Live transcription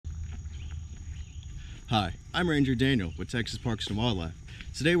Hi, I'm Ranger Daniel with Texas Parks and Wildlife.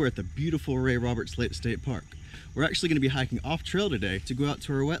 Today we're at the beautiful Ray Roberts Lake State Park. We're actually going to be hiking off trail today to go out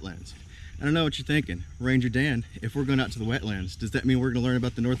to our wetlands. I don't know what you're thinking, Ranger Dan, if we're going out to the wetlands, does that mean we're going to learn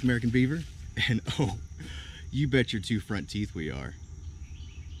about the North American beaver? And oh, you bet your two front teeth we are.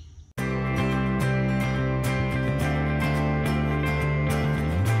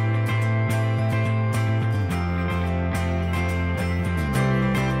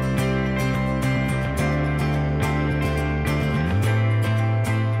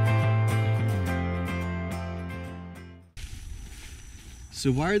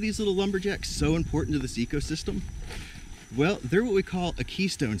 So why are these little lumberjacks so important to this ecosystem? Well, they're what we call a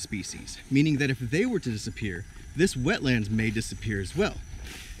keystone species, meaning that if they were to disappear, this wetlands may disappear as well.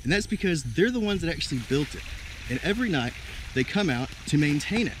 And that's because they're the ones that actually built it. And every night they come out to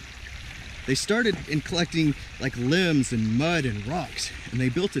maintain it. They started in collecting like limbs and mud and rocks, and they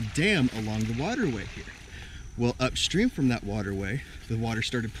built a dam along the waterway here. Well, upstream from that waterway, the water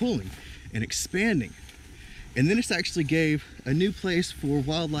started pooling and expanding. And then it's actually gave a new place for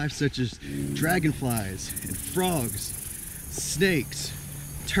wildlife such as dragonflies and frogs, snakes,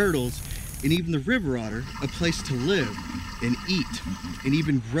 turtles, and even the river otter a place to live and eat and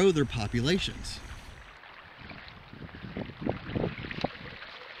even grow their populations.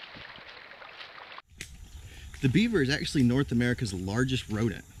 The beaver is actually North America's largest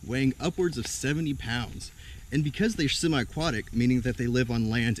rodent, weighing upwards of 70 pounds. And because they're semi-aquatic, meaning that they live on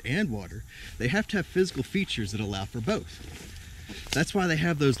land and water, they have to have physical features that allow for both. That's why they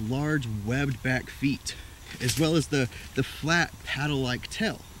have those large webbed back feet, as well as the flat paddle-like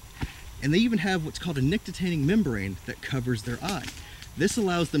tail. And they even have what's called a nictitating membrane that covers their eye. This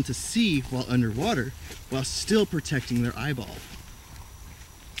allows them to see while underwater, while still protecting their eyeball.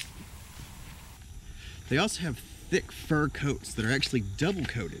 They also have thick fur coats that are actually double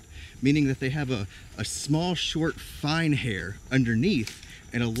coated, meaning that they have a small, short, fine hair underneath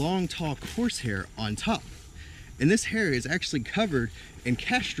and a long, tall, coarse hair on top. And this hair is actually covered in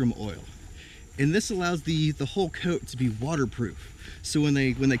castrum oil. And this allows the whole coat to be waterproof. So when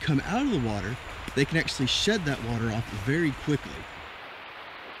they come out of the water, they can actually shed that water off very quickly.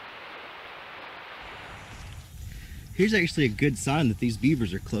 Here's actually a good sign that these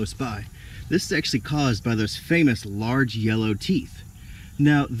beavers are close by. This is actually caused by those famous large yellow teeth.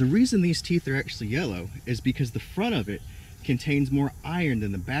 Now, the reason these teeth are actually yellow is because the front of it contains more iron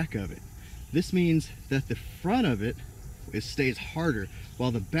than the back of it. This means that the front of it stays harder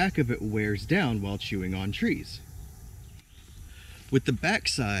while the back of it wears down while chewing on trees. With the back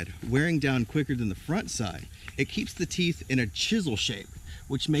side wearing down quicker than the front side, it keeps the teeth in a chisel shape,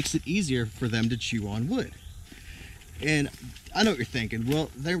 which makes it easier for them to chew on wood. And I know what you're thinking, well,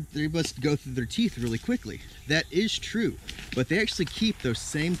 they must go through their teeth really quickly. That is true, but they actually keep those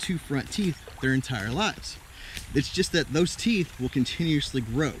same two front teeth their entire lives. It's just that those teeth will continuously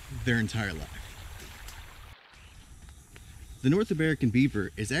grow their entire life. The North American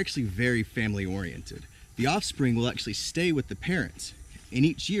beaver is actually very family oriented. The offspring will actually stay with the parents, and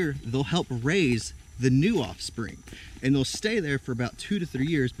each year they'll help raise the new offspring, and they'll stay there for about 2 to 3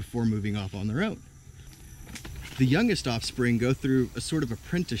 years before moving off on their own. The youngest offspring go through a sort of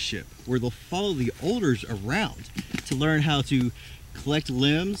apprenticeship where they'll follow the elders around to learn how to collect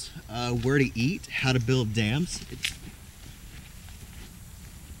limbs, where to eat, how to build dams.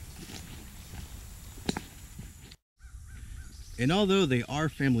 And although they are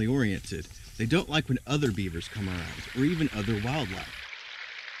family oriented, they don't like when other beavers come around or even other wildlife.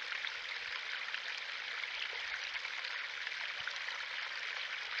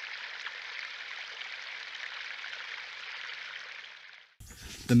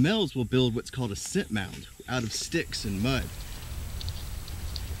 The males will build what's called a scent mound out of sticks and mud.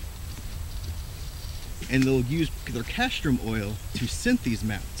 And they'll use their castrum oil to scent these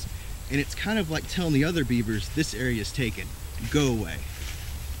mounds. And it's kind of like telling the other beavers, this area is taken, go away.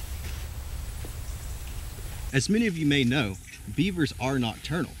 As many of you may know, beavers are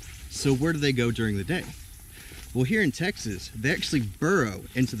nocturnal. So where do they go during the day? Well, here in Texas, they actually burrow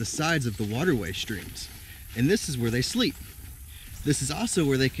into the sides of the waterway streams. And this is where they sleep. This is also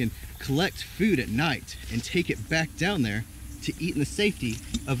where they can collect food at night and take it back down there to eat in the safety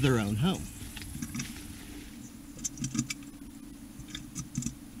of their own home.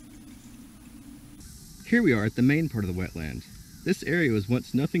 Here we are at the main part of the wetland. This area was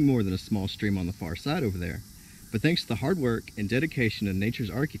once nothing more than a small stream on the far side over there, but thanks to the hard work and dedication of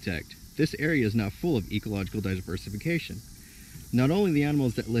nature's architect, this area is now full of ecological diversification. Not only the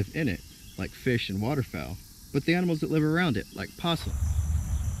animals that live in it, like fish and waterfowl, but the animals that live around it, like possum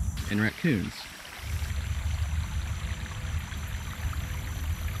and raccoons.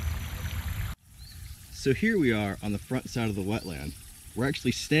 So here we are on the front side of the wetland. We're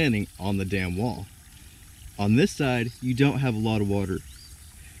actually standing on the dam wall. On this side, you don't have a lot of water,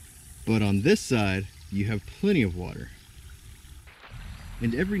 but on this side, you have plenty of water.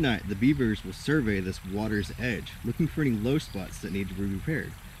 And every night, the beavers will survey this water's edge, looking for any low spots that need to be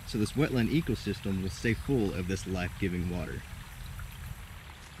repaired, so this wetland ecosystem will stay full of this life-giving water.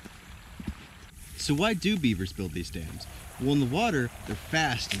 So why do beavers build these dams? Well, in the water, they're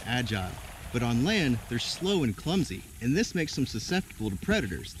fast and agile, but on land, they're slow and clumsy, and this makes them susceptible to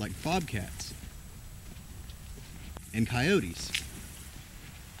predators like bobcats and coyotes.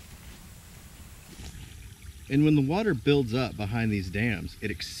 And when the water builds up behind these dams, it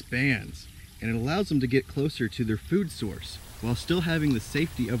expands, and it allows them to get closer to their food source while still having the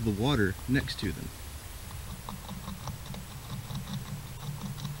safety of the water next to them.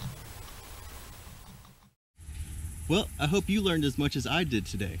 Well, I hope you learned as much as I did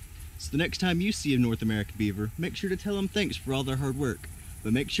today. So the next time you see a North American beaver, make sure to tell them thanks for all their hard work,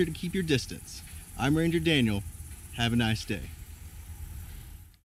 but make sure to keep your distance. I'm Ranger Daniel. Have a nice day.